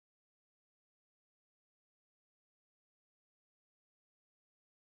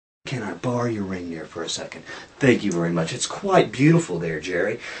can I borrow your ring there for a second? Thank you very much. It's quite beautiful there,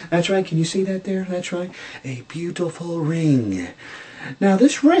 Jerry. That's right. Can you see that there? That's right. A beautiful ring. Now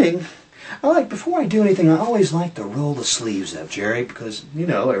this ring, before I do anything, I always like to roll the sleeves up, Jerry, because, you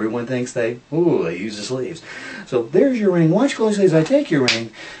know, everyone thinks they use the sleeves. So there's your ring. Watch closely as I take your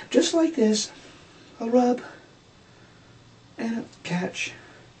ring, just like this. A rub, and a catch,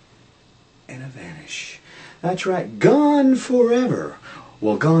 and a vanish. That's right. Gone forever.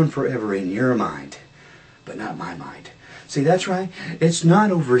 Well, gone forever in your mind, but not my mind. See, that's right. It's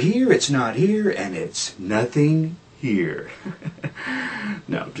not over here, it's not here, and it's nothing here.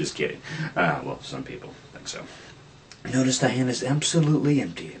 No, just kidding. Well, some people think so. Notice the hand is absolutely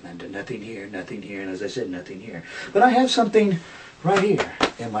empty. And nothing here, and as I said, nothing here. But I have something right here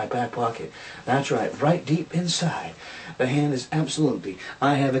in my back pocket. That's right, right deep inside. The hand is absolutely empty.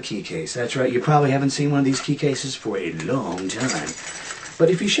 I have a key case. That's right, you probably haven't seen one of these key cases for a long time. But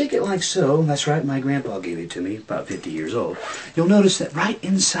if you shake it like so, that's right, my grandpa gave it to me, about 50 years old, you'll notice that right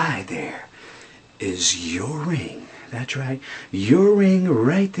inside there is your ring. That's right, your ring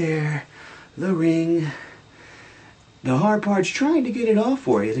right there, the ring. The hard part's trying to get it off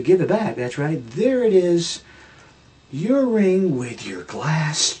for you, to give it back. That's right, there it is, your ring with your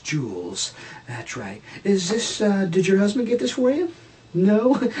glass jewels. That's right. Is this, did your husband get this for you?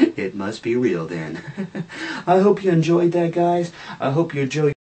 No? It must be real then. I hope you enjoyed that, guys. I hope you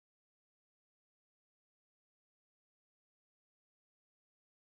enjoyed